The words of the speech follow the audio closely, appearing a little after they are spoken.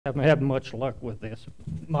Haven't had much luck with this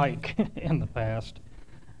mic in the past.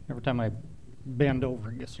 Every time I bend over,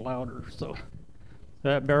 it gets louder, so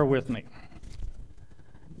bear with me.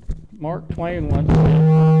 Mark Twain once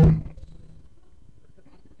said,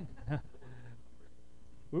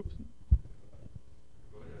 oops.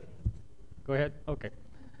 Go ahead. Okay.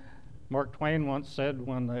 Mark Twain once said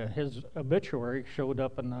when his obituary showed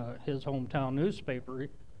up in his hometown newspaper,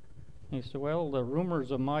 he said, well, the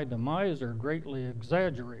rumors of my demise are greatly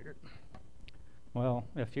exaggerated. Well,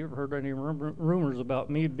 if you've heard any rumors about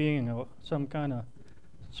me being some kind of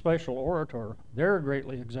special orator, they're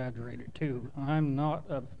greatly exaggerated too. I'm not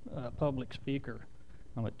a public speaker.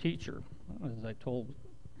 I'm a teacher, as I told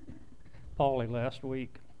Polly last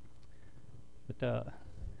week. But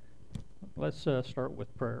let's start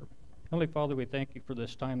with prayer. Heavenly Father, we thank you for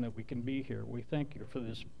this time that we can be here. We thank you for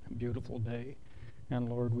this beautiful day. And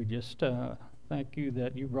Lord, we just thank you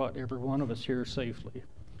that you brought every one of us here safely.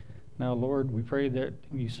 Now, Lord, we pray that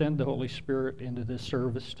you send the Holy Spirit into this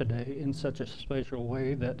service today in such a special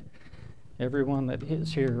way that everyone that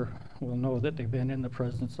is here will know that they've been in the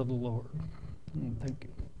presence of the Lord. Thank you.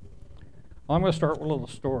 Well, I'm going to start with a little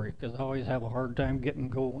story because I always have a hard time getting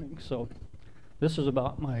going. So this is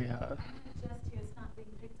about my... It's not being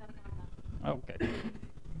picked up on Okay.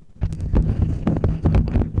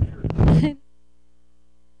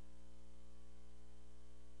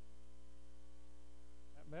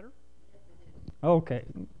 Better? Okay,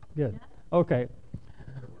 good. Okay.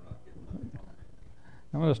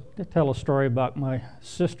 I'm going to tell a story about my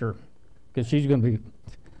sister because she's going to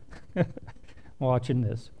be watching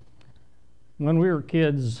this. When we were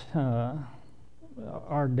kids,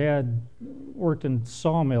 our dad worked in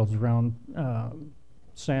sawmills around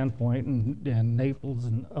Sandpoint and Naples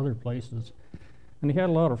and other places. And he had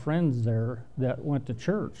a lot of friends there that went to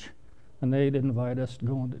church. And they'd invite us to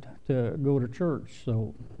go to church.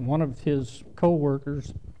 So one of his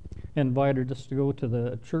co-workers invited us to go to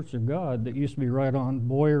the Church of God that used to be right on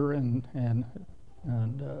Boyer and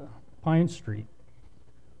Pine Street.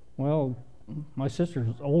 Well, my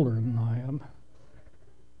sister's older than I am,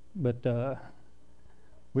 but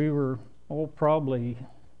we were probably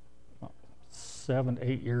 7,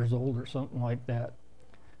 8 years old or something like that,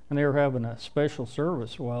 and they were having a special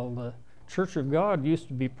service. Well, the Church of God used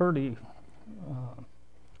to be pretty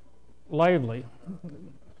lively,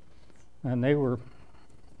 and they were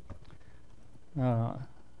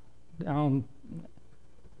down,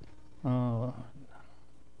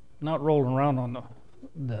 not rolling around on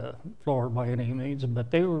the floor by any means,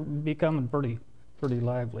 but they were becoming pretty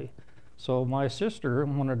lively. So my sister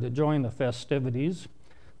wanted to join the festivities,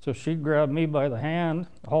 so she grabbed me by the hand,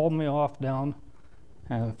 hauled me off down,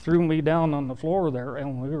 and threw me down on the floor there,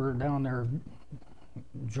 and we were down there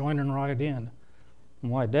joining right in.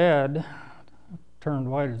 My dad turned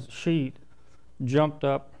white as a sheet, jumped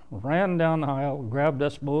up, ran down the aisle, grabbed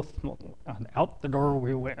us both, and out the door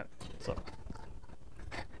we went. So,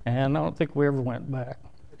 and I don't think we ever went back.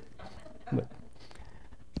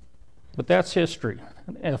 But that's history.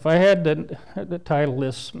 If I had to title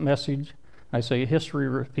this message, I say history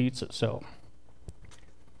repeats itself.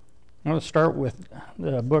 I'm going to start with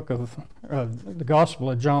the book of the Gospel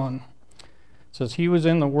of John. It says, he was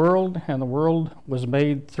in the world, and the world was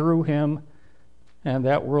made through him, and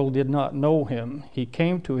that world did not know him. He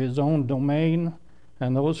came to his own domain,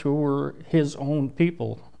 and those who were his own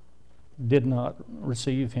people did not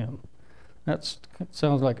receive him. That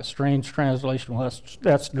sounds like a strange translation. Well,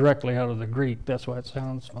 that's directly out of the Greek. That's why it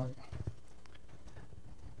sounds like.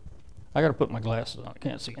 I got to put my glasses on. I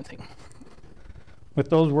can't see anything. With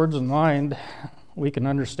those words in mind, we can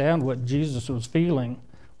understand what Jesus was feeling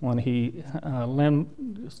when he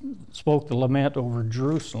spoke the lament over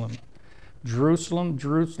Jerusalem. Jerusalem,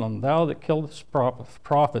 Jerusalem, thou that killest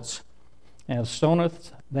prophets, and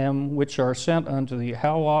stonest them which are sent unto thee,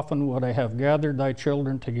 how often would I have gathered thy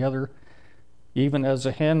children together, even as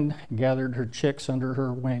a hen gathered her chicks under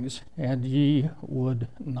her wings, and ye would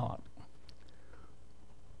not.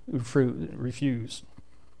 Refused.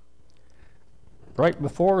 Right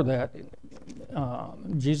before that,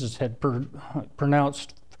 Jesus had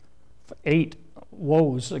pronounced 8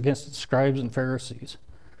 woes against the scribes and Pharisees.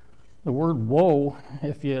 The word woe,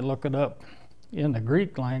 if you look it up in the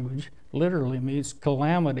Greek language, literally means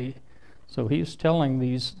calamity. So he's telling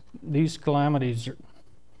these calamities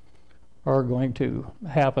are going to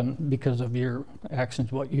happen because of your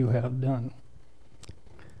actions, what you have done.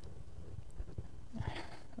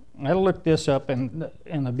 I looked this up in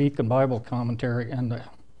the Beacon Bible Commentary, and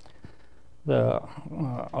the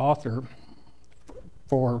author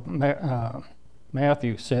for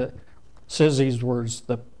Matthew says these words.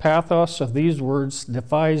 The pathos of these words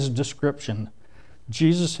defies description.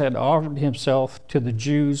 Jesus had offered himself to the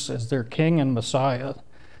Jews as their king and Messiah.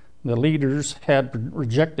 The leaders had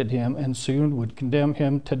rejected him and soon would condemn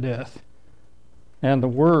him to death. And the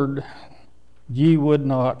word, "ye would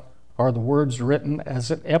not," are the words written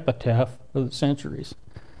as an epitaph of the centuries.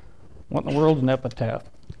 What in the world is an epitaph?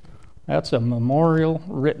 That's a memorial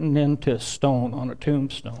written into stone on a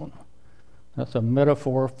tombstone. That's a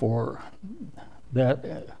metaphor for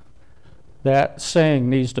that. That saying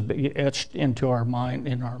needs to be etched into our mind,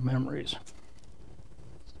 in our memories.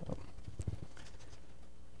 So,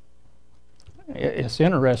 it's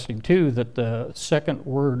interesting, too, that the second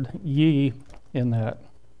word, ye, in that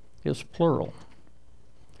is plural.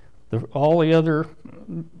 All the other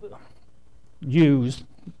uses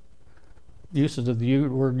of the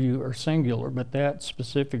word you are singular, but that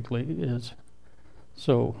specifically is.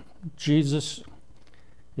 So Jesus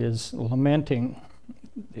is lamenting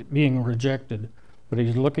it being rejected, but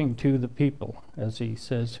he's looking to the people as he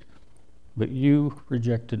says, "But you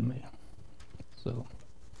rejected me." So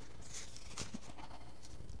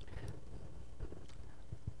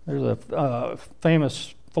there's a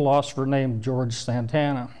famous philosopher named George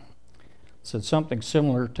Santana said something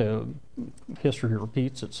similar to "History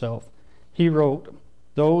repeats itself." He wrote,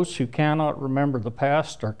 "Those who cannot remember the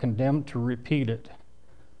past are condemned to repeat it."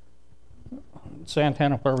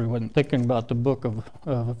 Santana probably wasn't thinking about the book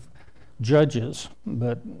of Judges,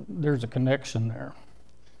 but there's a connection there.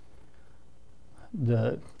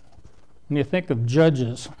 When you think of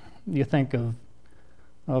judges, you think of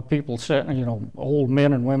people sitting, old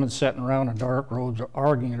men and women sitting around in dark robes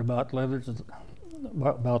arguing about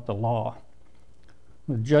the law.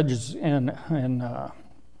 The judges in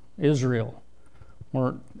Israel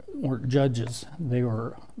weren't judges. They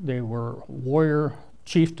were warrior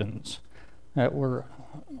chieftains that were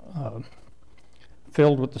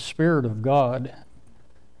filled with the Spirit of God,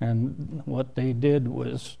 and what they did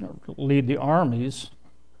was lead the armies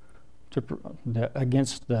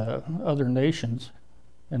against the other nations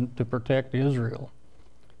and to protect Israel.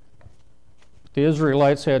 The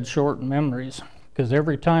Israelites had short memories, because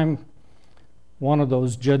every time one of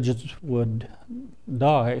those judges would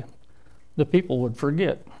die, the people would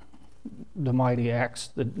forget the mighty acts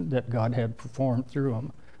that God had performed through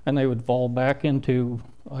them, and they would fall back into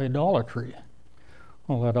idolatry.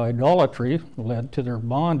 Well, that idolatry led to their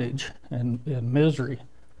bondage and misery.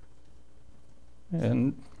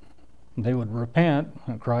 And they would repent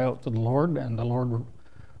and cry out to the Lord, and the Lord would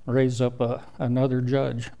raise up another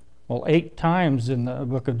judge. Well, 8 times in the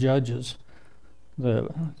book of Judges, the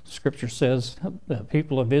scripture says the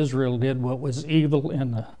people of Israel did what was evil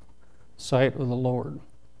in the sight of the Lord.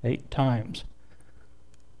 8 times.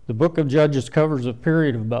 The book of Judges covers a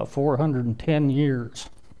period of about 410 years.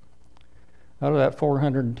 Out of that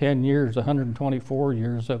 410 years, 124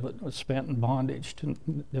 years of it was spent in bondage to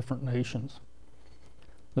different nations.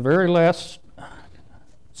 The very last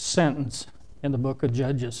sentence in the book of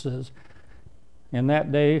Judges says, "In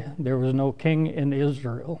that day there was no king in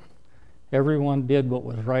Israel. Everyone did what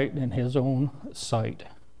was right in his own sight."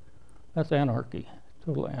 That's anarchy,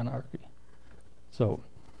 total anarchy. So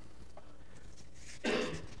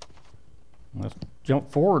let's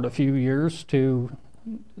jump forward a few years to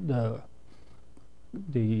the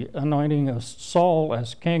anointing of Saul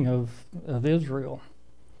as king of Israel.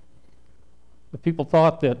 The people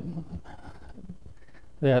thought that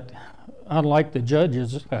unlike the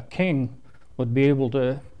judges, a king would be able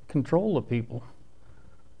to control the people.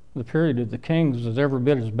 The period of the kings was every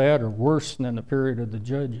bit as bad or worse than the period of the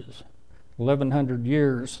judges. 1,100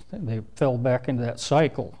 years, they fell back into that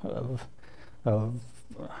cycle of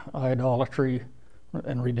idolatry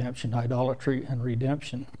and redemption, idolatry and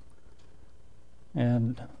redemption.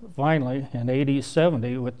 And finally, in AD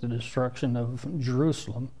 70, with the destruction of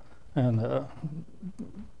Jerusalem and the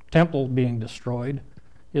temple being destroyed,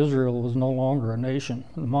 Israel was no longer a nation.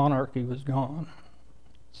 The monarchy was gone.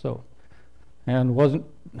 So, and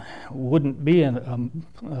wouldn't be a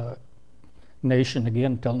nation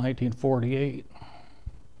again until 1948.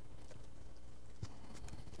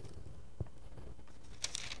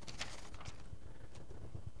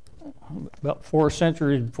 About 4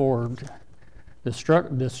 centuries before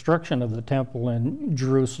destruction of the temple in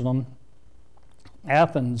Jerusalem,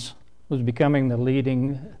 Athens was becoming the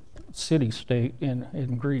leading city-state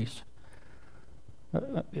in Greece.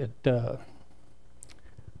 The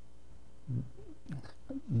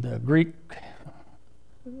Greek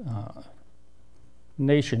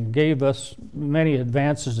nation gave us many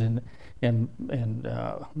advances in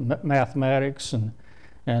mathematics and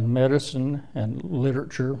medicine and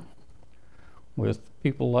literature, with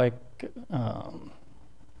people like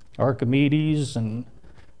Archimedes and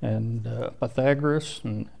Pythagoras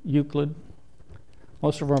and Euclid.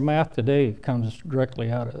 Most of our math today comes directly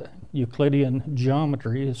out of Euclidean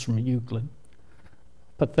geometry. Is from Euclid.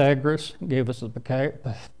 Pythagoras gave us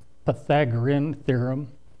the Pythagorean theorem,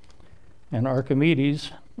 and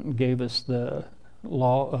Archimedes gave us the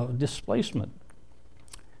law of displacement.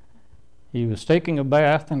 He was taking a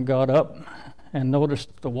bath and got up and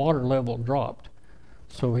noticed the water level dropped.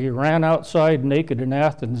 So he ran outside naked in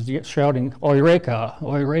Athens shouting, "Eureka,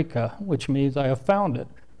 Eureka," which means I have found it.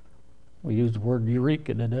 We use the word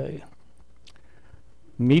eureka today.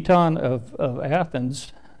 Meton of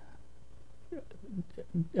Athens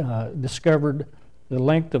discovered the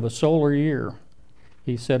length of a solar year.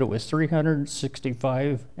 He said it was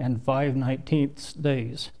 365 and 5/19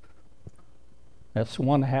 days. That's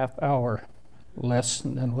 1/2 hour less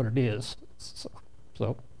than what it is.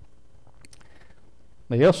 So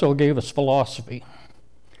they also gave us philosophy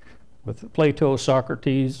with Plato,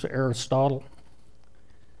 Socrates, Aristotle,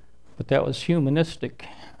 but that was humanistic.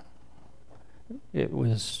 It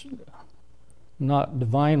was not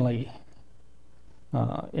divinely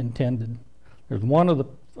intended. There's one of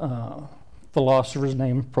the philosophers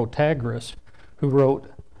named Protagoras who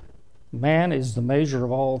wrote, "Man is the measure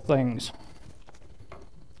of all things."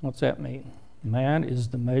 What's that mean? Man is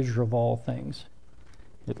the measure of all things.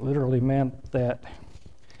 It literally meant that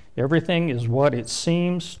everything is what it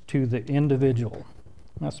seems to the individual.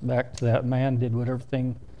 That's back to that man did what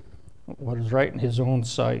is right in his own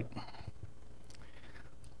sight.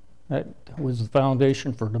 That was the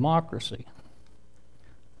foundation for democracy.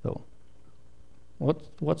 So,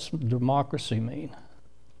 what's democracy mean?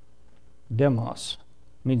 Demos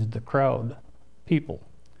means the crowd, people,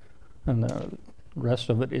 and the rest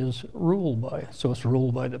of it is ruled by. So it's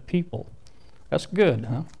ruled by the people. That's good,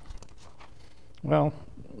 huh? Well,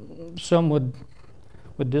 some would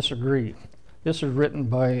disagree. This is written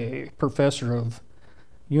by a professor of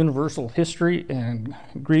universal history and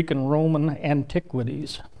Greek and Roman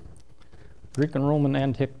antiquities. Greek and Roman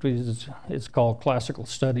antiquities is called classical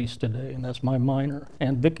studies today, and that's my minor,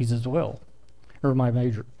 and Vicky's as well, or my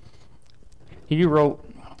major. He wrote,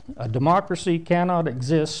 "A democracy cannot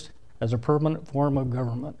exist as a permanent form of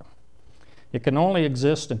government. It can only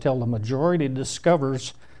exist until the majority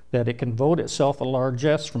discovers that it can vote itself a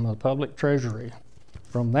largesse from the public treasury.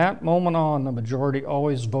 From that moment on, the majority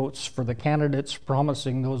always votes for the candidates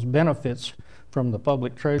promising those benefits from the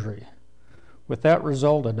public treasury. With that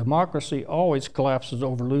result, a democracy always collapses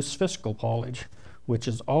over loose fiscal policy, which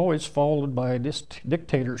is always followed by a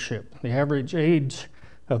dictatorship. The average age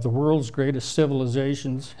of the world's greatest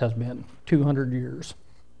civilizations has been 200 years.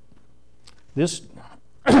 These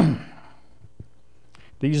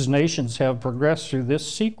nations have progressed through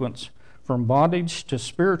this sequence from bondage to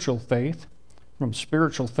spiritual faith, from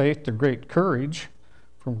spiritual faith to great courage,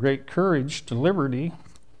 from great courage to liberty,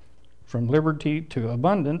 from liberty to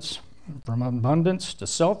abundance, from abundance to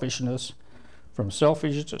selfishness, from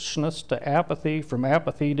selfishness to apathy, from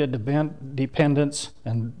apathy to dependence,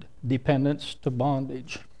 and dependence to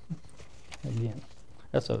bondage." Again,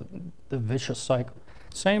 that's the vicious cycle.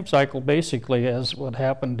 Same cycle basically as what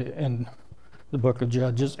happened in the book of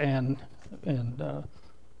Judges and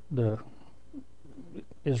the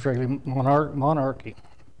Israeli monarchy.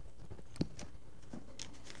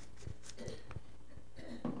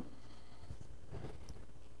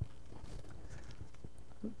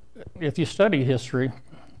 If you study history,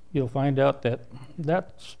 you'll find out that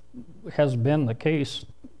that has been the case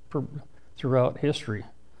throughout history.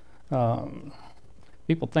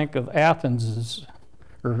 People think of Athens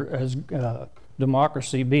as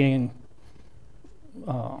democracy being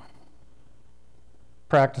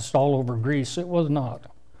practiced all over Greece. It was not.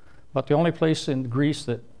 But the only place in Greece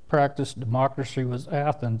that practiced democracy was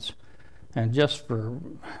Athens, and just for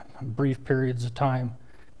brief periods of time,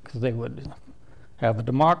 because they would have a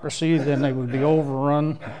democracy, then they would be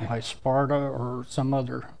overrun by Sparta or some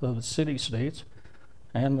other of the city-states,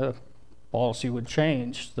 and the policy would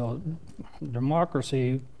change. So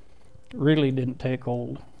democracy really didn't take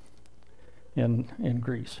hold in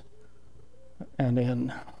Greece. And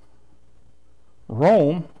in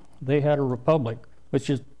Rome, they had a republic,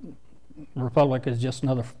 republic is just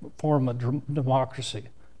another form of democracy.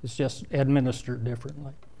 It's just administered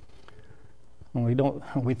differently. When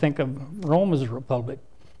we think of Rome as a republic,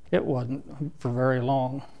 it wasn't for very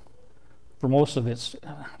long. For most of its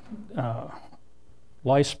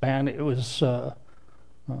lifespan, it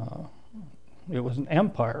was an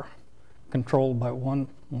empire controlled by one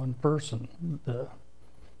person, the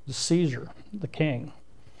Caesar, the king.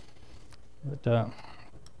 But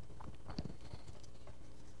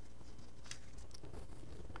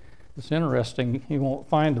It's interesting, you won't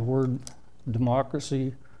find the word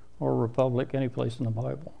democracy or republic anyplace in the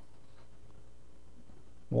Bible.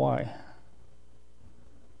 Why?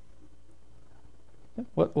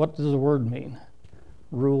 What does the word mean?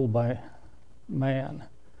 Ruled by man.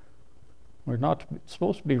 We're not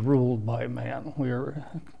supposed to be ruled by man. We're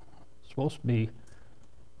supposed to be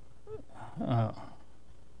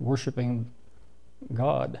worshiping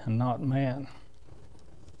God and not man.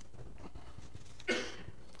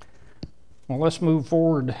 Well, let's move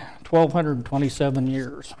forward 1,227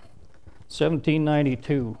 years.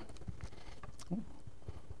 1792.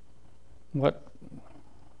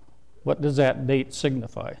 What does that date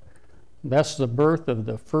signify? That's the birth of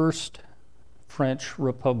the first French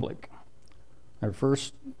Republic, their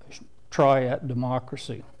first try at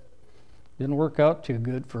democracy. Didn't work out too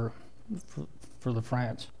good for the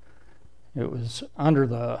France. It was under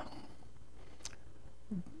the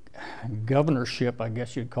governorship, I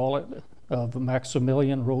guess you'd call it, of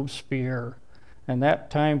Maximilien Robespierre. And that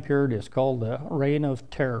time period is called the Reign of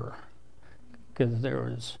Terror, because there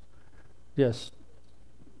was just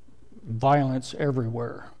violence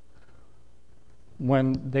everywhere.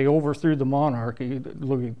 When they overthrew the monarchy,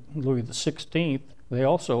 Louis XVI, they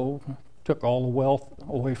also took all the wealth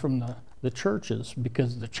away from the churches,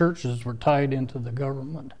 because the churches were tied into the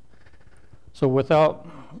government. So without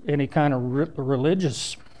any kind of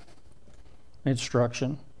religious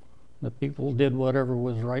instruction, the people did whatever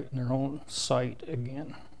was right in their own sight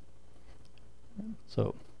again.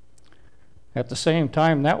 So at the same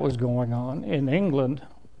time that was going on, in England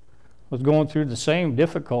was going through the same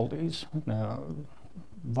difficulties,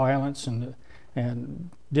 violence and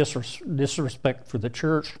disrespect for the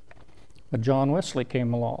church. But John Wesley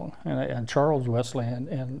came along, and Charles Wesley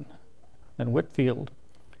and Whitefield.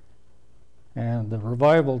 And the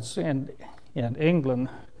revivals in England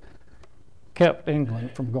kept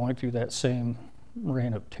England from going through that same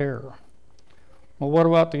reign of terror. Well, what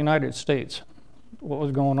about the United States? What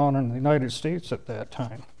was going on in the United States at that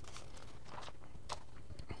time?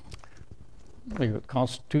 The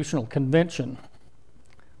Constitutional Convention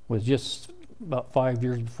was just about 5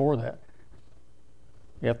 years before that.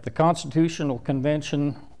 If the Constitutional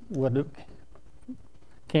Convention would have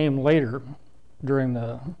came later, during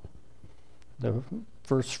the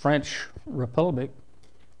first French Republic,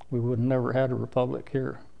 we would have never had a republic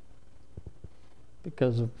here,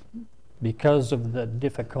 because of the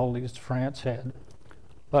difficulties France had.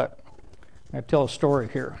 But I tell a story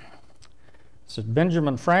here. So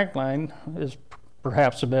Benjamin Franklin is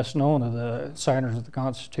perhaps the best known of the signers of the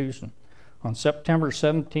Constitution. On September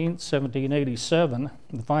 17, 1787,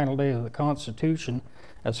 the final day of the Constitution,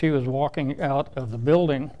 as he was walking out of the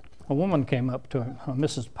building, a woman came up to him,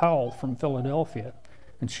 Mrs. Powell from Philadelphia,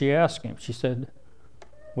 and she asked him, she said,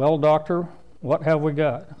 "Well, doctor, what have we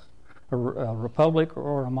got? A republic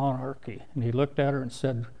or a monarchy?" And he looked at her and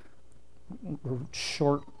said,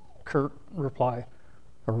 short, curt reply,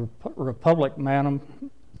 "A republic, madam,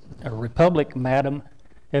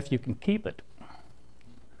 if you can keep it."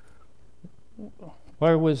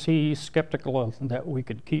 Why was he skeptical of that we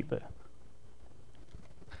could keep it?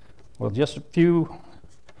 Well, just a few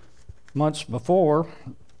months before,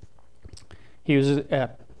 he was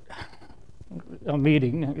at a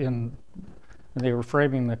meeting and they were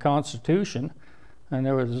framing the Constitution, and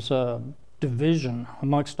there was a division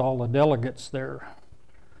amongst all the delegates there.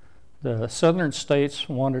 The southern states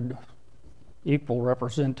wanted equal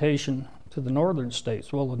representation to the northern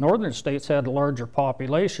states. Well, the northern states had a larger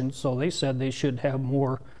population, so they said they should have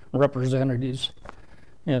more representatives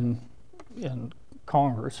in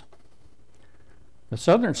Congress. The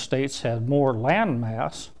southern states had more land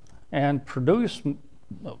mass and produced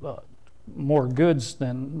more goods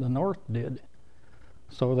than the north did.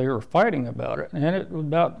 So they were fighting about it, and it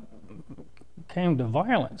came to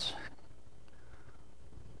violence.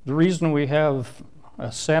 The reason we have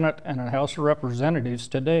a Senate and a House of Representatives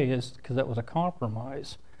today is because that was a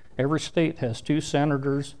compromise. Every state has 2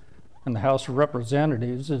 senators, and the House of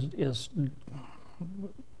Representatives is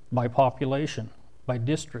by population, by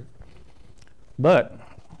district. But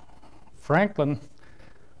Franklin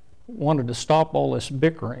wanted to stop all this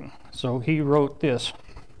bickering, so he wrote this.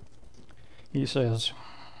 He says,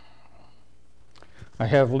 "I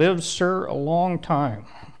have lived, sir, a long time.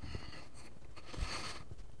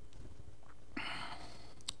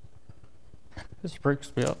 This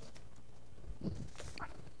breaks me up.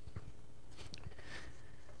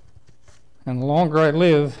 And the longer I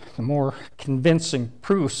live, the more convincing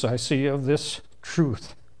proofs I see of this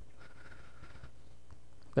truth,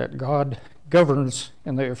 that God governs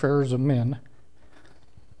in the affairs of men.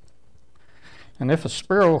 And if a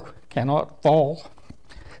sparrow cannot fall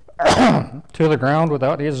to the ground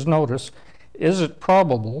without his notice, is it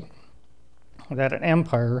probable that an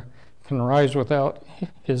empire can rise without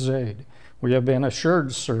his aid? We have been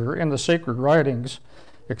assured, sir, in the sacred writings,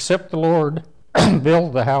 except the Lord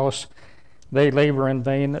build the house, they labor in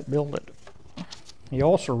vain that build it. He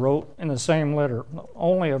also wrote in the same letter,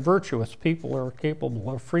 only a virtuous people are capable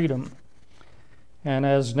of freedom. And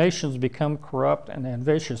as nations become corrupt and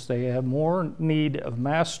ambitious, they have more need of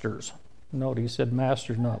masters. Note he said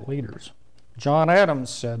masters, not leaders. John Adams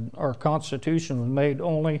said, our Constitution was made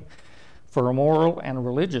only for a moral and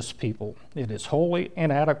religious people. It is wholly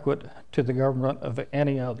inadequate to the government of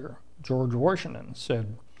any other. George Washington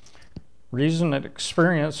said, reason and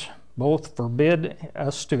experience both forbid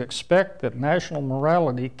us to expect that national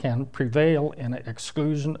morality can prevail in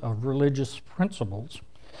exclusion of religious principles.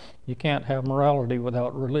 You can't have morality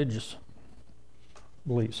without religious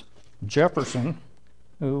beliefs. Jefferson,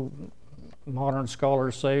 who modern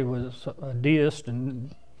scholars say was a deist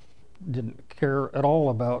and didn't care at all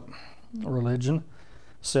about religion,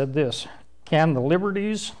 said this, can the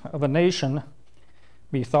liberties of a nation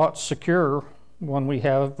be thought secure when we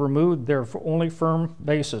have removed their only firm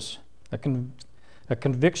basis, a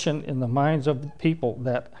conviction in the minds of the people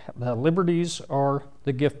that the liberties are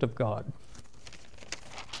the gift of God?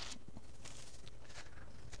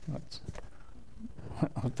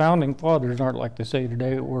 Founding fathers aren't like they say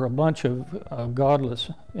today. We're a bunch of godless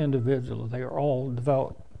individuals. They are all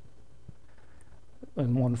devout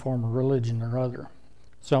in one form of religion or other.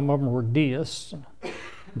 Some of them were deists.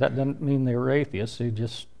 That doesn't mean they were atheists. They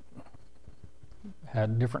just had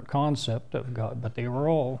a different concept of God, but they were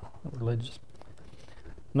all religious.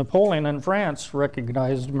 Napoleon in France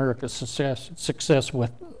recognized America's success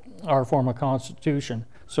with our form of constitution.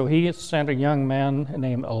 So he sent a young man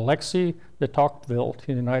named Alexis de Tocqueville to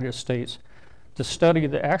the United States to study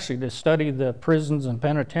the prisons and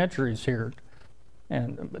penitentiaries here.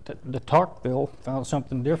 And de Tocqueville found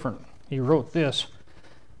something different. He wrote this: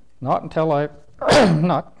 not until I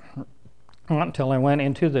went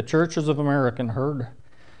into the churches of America and heard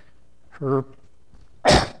her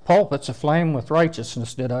pulpits aflame with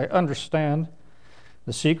righteousness did I understand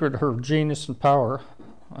the secret of her genius and power.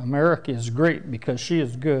 America is great because she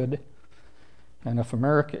is good, and if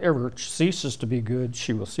America ever ceases to be good,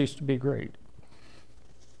 she will cease to be great.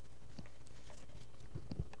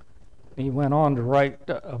 He went on to write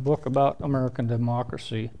a book about American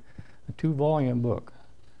democracy, a 2-volume book.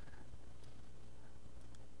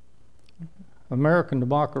 American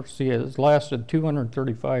democracy has lasted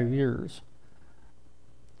 235 years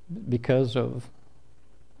because of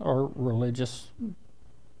our religious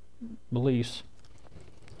beliefs.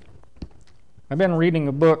 I've been reading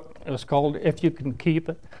a book. It's called If You Can Keep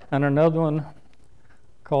It, and another one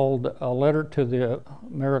called A Letter to the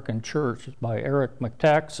American Church by Eric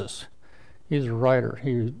McTaxis. He's a writer.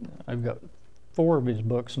 I've got 4 of his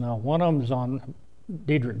books now. One of them's on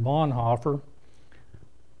Dietrich Bonhoeffer.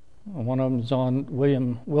 One of them's on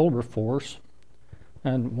William Wilberforce,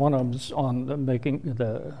 and one of them's on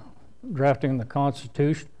drafting the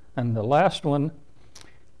Constitution. And the last one,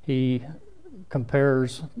 he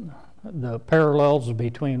compares the parallels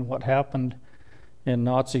between what happened in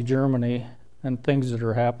Nazi Germany and things that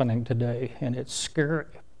are happening today, and it's scary.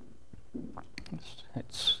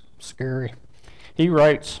 It's scary. He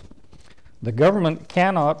writes, the government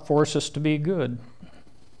cannot force us to be good.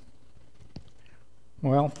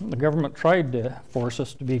 Well, the government tried to force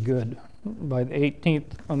us to be good by the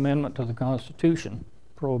 18th Amendment to the Constitution,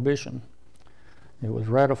 prohibition. It was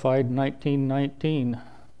ratified in 1919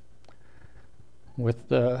 with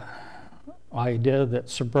the idea that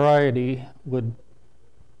sobriety would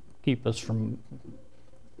keep us from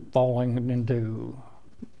falling into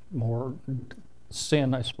more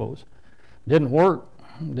sin, I suppose. Didn't work.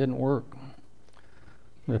 Didn't work.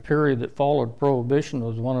 The period that followed Prohibition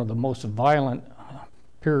was one of the most violent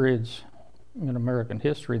periods in American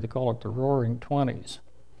history. They call it the Roaring Twenties.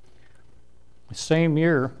 The same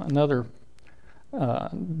year, another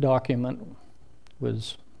document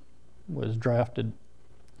was drafted,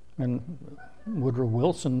 and Woodrow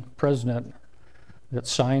Wilson, president that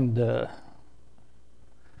signed the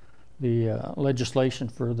legislation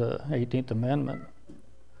for the 18th Amendment,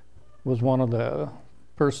 was one of the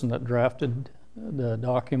person that drafted the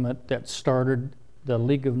document that started the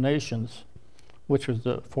League of Nations, which was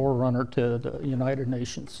the forerunner to the United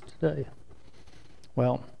Nations today.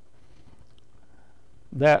 Well,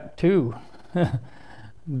 that too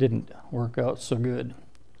didn't work out so good,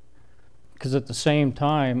 because at the same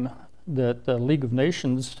time that the League of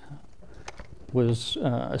Nations was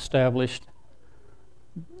established,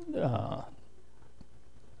 the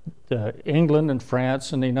England and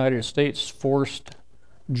France and the United States forced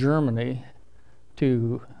Germany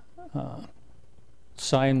to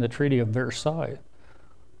sign the Treaty of Versailles,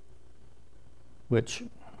 which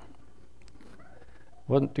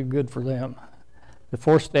wasn't too good for them. They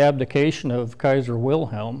forced the abdication of Kaiser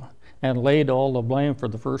Wilhelm and laid all the blame for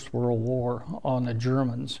the First World War on the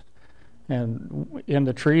Germans. And in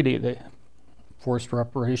the treaty, they forced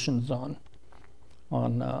reparations on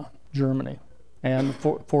Germany and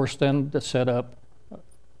forced them to set up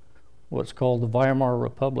what's called the Weimar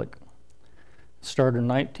Republic. It started in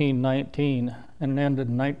 1919 and ended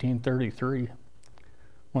in 1933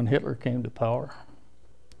 when Hitler came to power.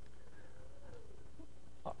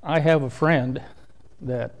 I have a friend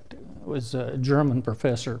that was a German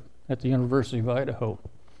professor at the University of Idaho,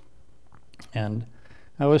 and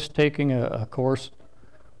I was taking a course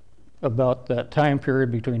about that time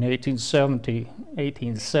period between 1870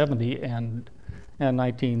 and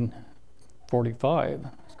 1945.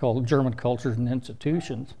 It's called German Cultures and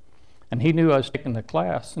Institutions. And he knew I was taking the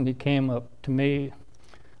class, and he came up to me,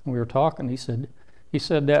 and we were talking. He said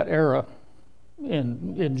that era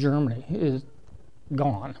in Germany is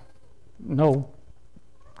gone. No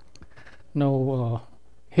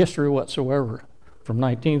history whatsoever from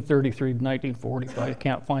 1933 to 1945. I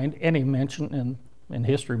can't find any mention in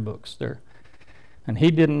history books there. And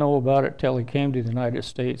he didn't know about it till he came to the United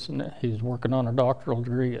States, and he's working on a doctoral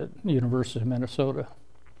degree at the University of Minnesota.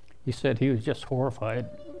 He said he was just horrified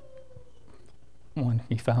when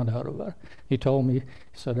he found out about it. He told me, he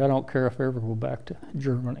said, I don't care if I ever go back to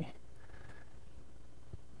Germany.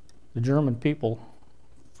 The German people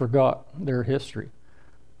forgot their history.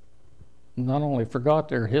 Not only forgot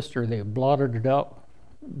their history, they blotted it out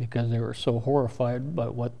because they were so horrified by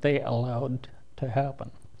what they allowed to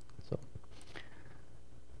happen. So,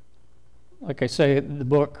 like I say, the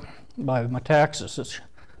book by Metaxas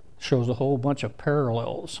shows a whole bunch of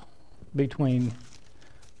parallels between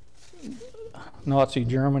Nazi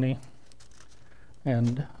Germany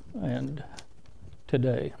and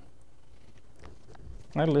today.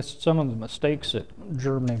 I list some of the mistakes that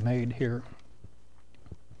Germany made here.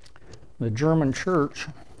 The German church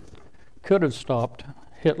could have stopped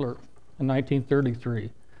Hitler in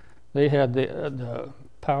 1933. They had the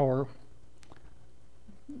power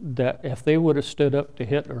that if they would have stood up to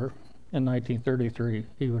Hitler in 1933,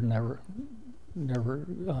 he would never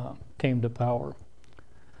came to power.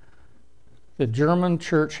 The German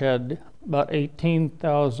church had about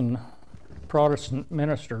 18,000 Protestant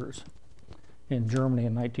ministers in Germany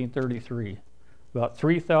in 1933. About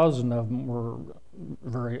 3,000 of them were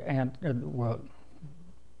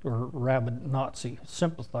were rabid Nazi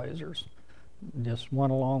sympathizers, just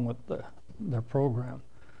went along with their program.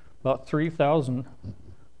 About 3,000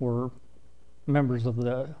 were members of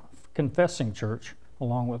the confessing church,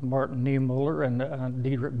 along with Martin Niemöller and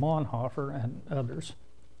Dietrich Bonhoeffer and others.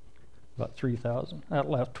 About 3,000. That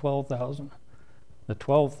left 12,000. The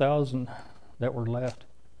 12,000 that were left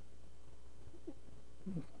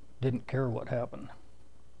didn't care what happened.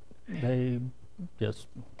 They just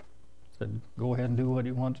said, go ahead and do what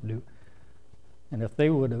you want to do. And if they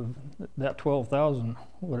would have, that 12,000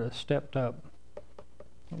 would have stepped up,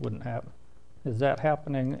 it wouldn't happen. Is that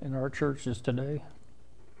happening in our churches today?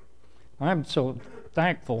 I'm so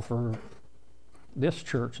thankful for this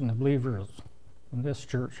church and the believers in this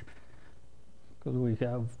church, because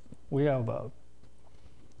we have a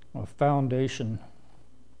foundation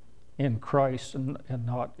in Christ and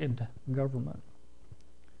not in government.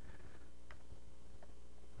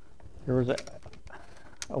 There was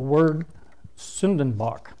a word,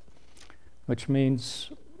 Sündenbock, which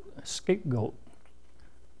means scapegoat.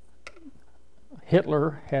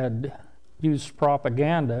 Hitler had used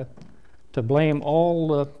propaganda to blame all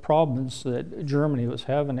the problems that Germany was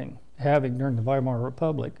having during the Weimar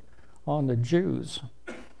Republic on the Jews.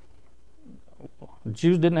 The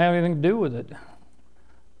Jews didn't have anything to do with it.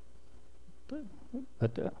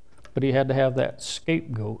 But he had to have that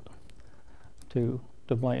scapegoat to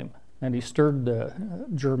blame. And he stirred the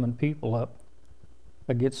German people up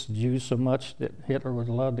against the Jews so much that Hitler was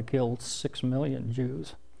allowed to kill 6 million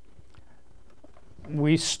Jews.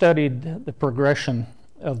 We studied the progression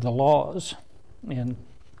of the laws in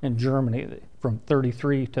Germany from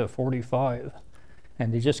 33 to 45,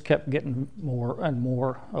 and they just kept getting more and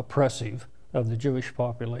more oppressive of the Jewish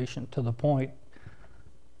population, to the point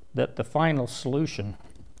that the final solution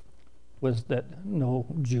was that no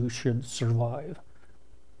Jew should survive.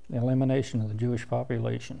 The elimination of the Jewish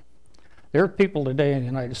population. There are people today in the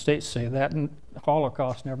United States say that the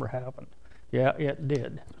Holocaust never happened. Yeah, it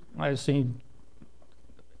did. I've seen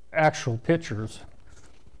actual pictures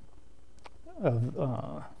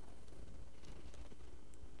of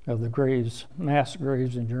of the graves, mass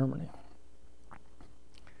graves in Germany.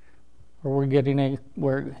 Are we getting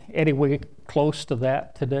anyway close to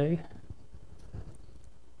that today?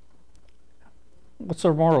 What's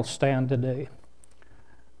our moral stand today?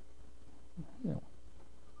 You know,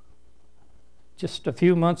 just a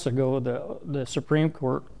few months ago, the Supreme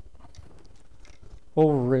Court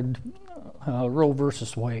overrid Roe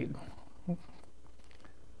versus Wade.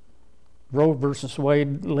 Roe versus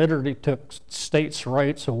Wade literally took states'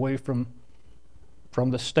 rights away from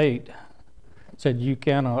the state. Said you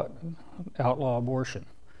cannot outlaw abortion.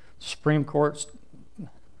 The Supreme Court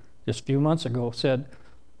just a few months ago said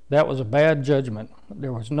that was a bad judgment.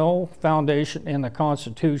 There was no foundation in the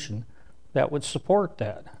Constitution that would support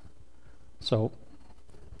that. So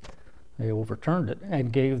they overturned it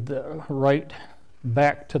and gave the right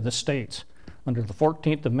back to the states. Under the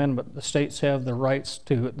 14th Amendment, the states have the rights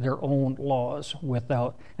to their own laws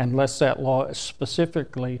unless that law is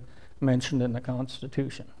specifically mentioned in the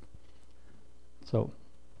Constitution. So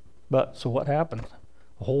what happened?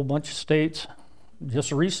 A whole bunch of states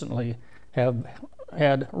just recently have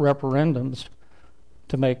had referendums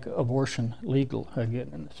to make abortion legal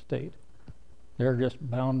again in the state. They're just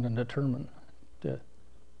bound and determined to.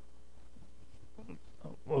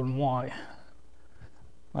 And why?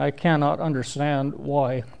 I cannot understand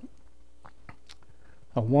why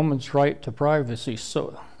a woman's right to privacy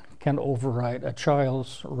can override a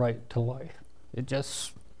child's right to life.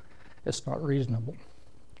 It's not reasonable.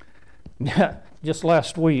 Just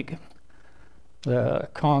last week, the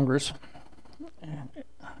Congress,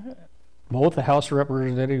 both the House of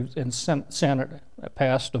Representatives and Senate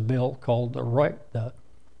passed a bill called the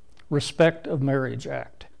Respect of Marriage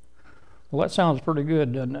Act. Well, that sounds pretty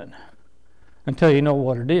good, doesn't it? Until you know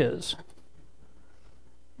what it is.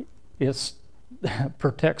 It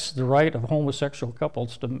protects the right of homosexual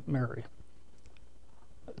couples to marry.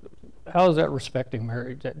 How is that respecting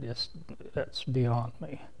marriage? That's beyond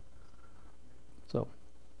me. So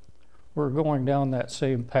we're going down that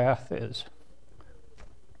same path as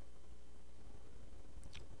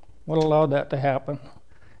what allowed that to happen.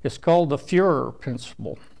 It's called the Ferry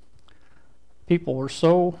principle. People were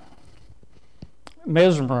so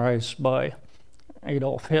mesmerized by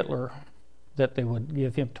Adolf Hitler that they would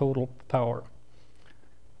give him total power.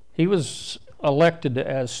 He was elected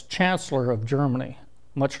as Chancellor of Germany,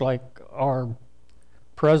 much like our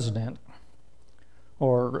president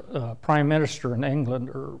or Prime Minister in England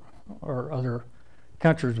or other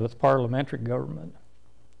countries with parliamentary government.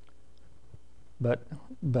 But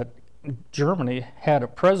Germany had a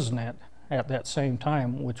president at that same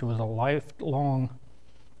time, which was a lifelong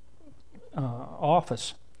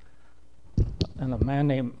office. And a man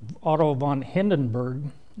named Otto von Hindenburg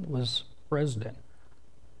was president.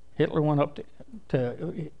 Hitler went up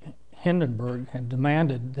to Hindenburg and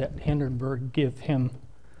demanded that Hindenburg give him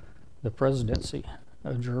the presidency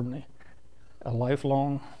of Germany, a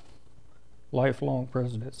lifelong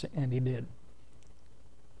presidency, and he did.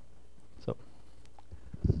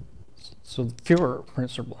 So the Führer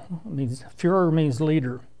principle means Führer means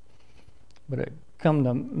leader, but it come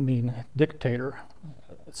to mean dictator,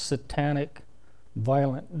 satanic,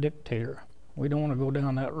 violent dictator. We don't want to go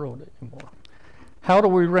down that road anymore. How do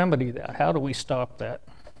we remedy that? How do we stop that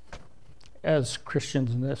as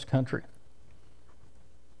Christians in this country?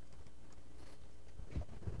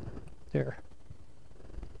 There.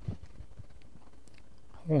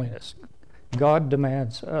 Holiness. God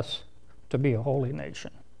demands us to be a holy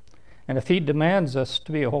nation. And if he demands us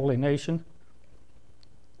to be a holy nation,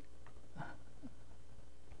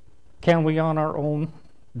 can we on our own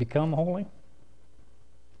become holy?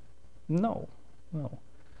 No.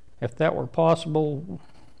 If that were possible,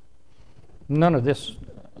 none of this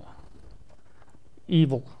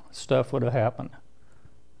evil stuff would have happened.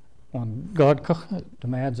 When God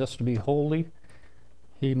demands us to be holy,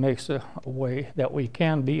 he makes a way that we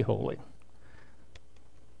can be holy.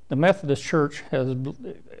 The Methodist Church has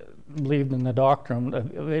believed in the doctrine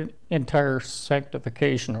of entire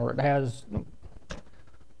sanctification, or it has.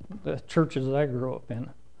 The churches I grew up in,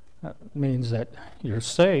 that means that you're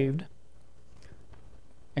saved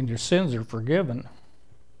and your sins are forgiven,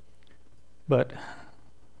 but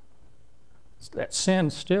that sin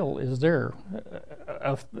still is there,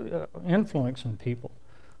 influencing people.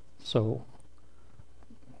 So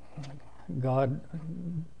God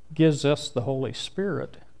gives us the Holy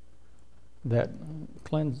Spirit that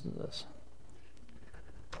cleanses us,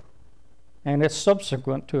 and it's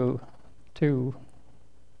subsequent to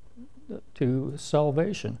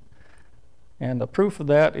salvation. And the proof of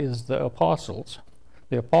that is the apostles.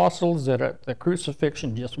 The apostles that at the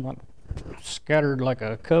crucifixion just went scattered like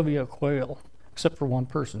a covey of quail, except for one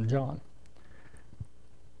person, John.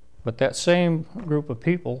 But that same group of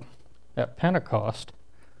people at Pentecost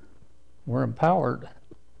were empowered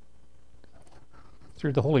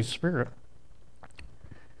through the Holy Spirit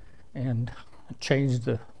and changed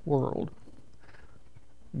the world.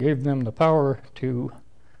 Gave them the power to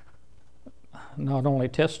not only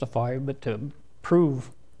testify, but to prove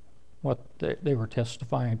what they were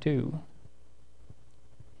testifying to.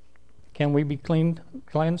 Can we be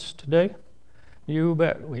cleansed today? You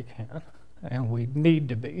bet we can, and we need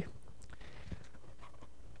to be.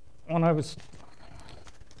 When I was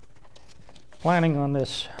planning on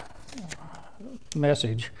this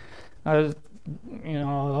message, I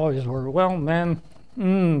always worry, well, man,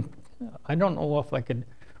 I don't know if I could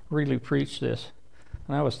really preach this.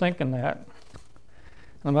 And I was thinking that.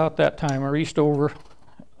 And about that time, I reached over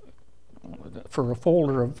for a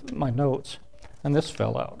folder of my notes, and this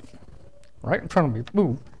fell out right in front of me.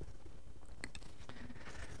 Boom.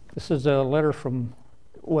 This is a letter from,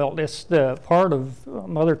 well, it's the part of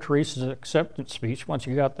Mother Teresa's acceptance speech once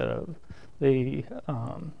you got the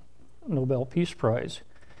Nobel Peace Prize.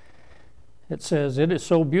 It says, "It is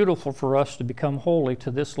so beautiful for us to become holy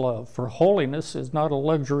to this love, for holiness is not a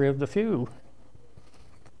luxury of the few.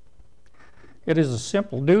 It is a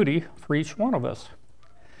simple duty for each one of us.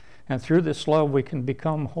 And through this love, we can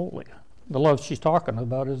become holy." The love she's talking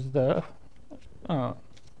about is the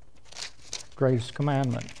greatest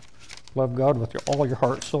commandment. Love God with all your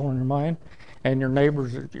heart, soul, and your mind, and your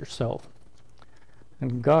neighbors as yourself.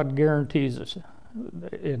 And God guarantees us.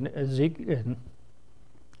 In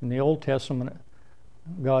the Old Testament,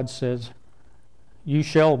 God says, "You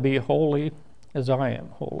shall be holy as I am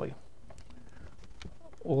holy."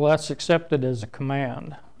 Well, that's accepted as a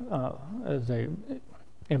command, as a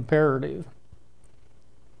imperative.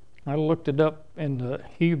 I looked it up in the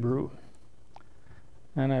Hebrew,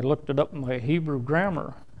 and I looked it up in my Hebrew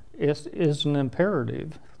grammar. It is an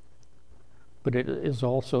imperative, but it is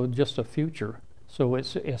also just a future. So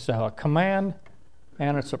it's a command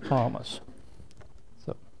and it's a promise.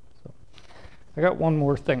 So I got one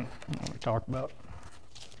more thing I want to talk about.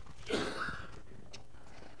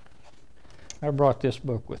 I brought this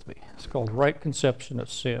book with me. It's called Right Conception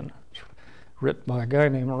of Sin. It's written by a guy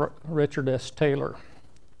named Richard S. Taylor.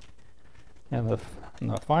 And the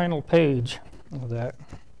final page of that,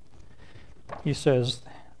 he says,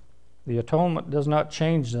 "The atonement does not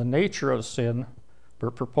change the nature of sin,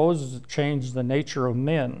 but proposes to change the nature of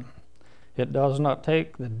men. It does not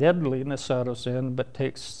take the deadliness out of sin, but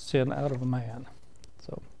takes sin out of a man."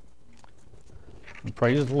 So, and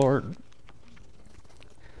praise the Lord.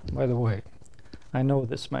 By the way, I know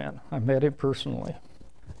this man. I met him personally,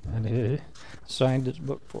 and he signed his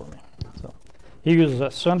book for me. So, he was a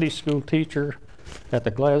Sunday school teacher at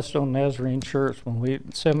the Gladstone Nazarene Church when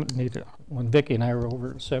Vicki and I were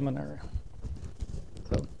over at seminary.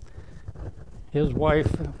 So, his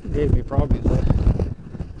wife gave me probably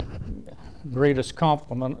the greatest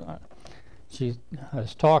compliment. She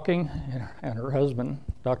was talking, and her husband,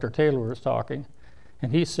 Dr. Taylor, was talking,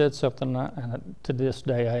 and he said something, and to this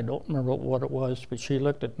day I don't remember what it was, but she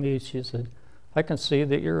looked at me, she said, "I can see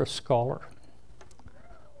that you're a scholar,"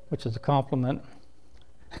 which is a compliment,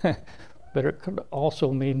 but it could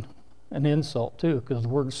also mean an insult too, because the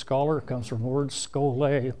word scholar comes from the word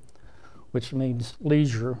schole, which means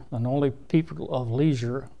leisure, and only people of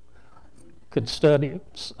leisure could study.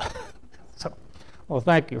 So, well,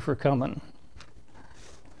 thank you for coming.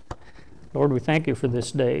 Lord, we thank you for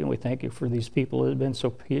this day, and we thank you for these people who have been so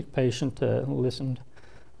patient to listen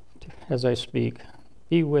as I speak.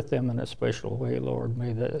 Be with them in a special way, Lord.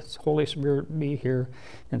 May the Holy Spirit be here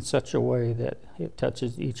in such a way that it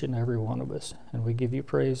touches each and every one of us. And we give you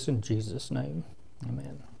praise in Jesus' name.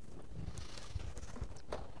 Amen.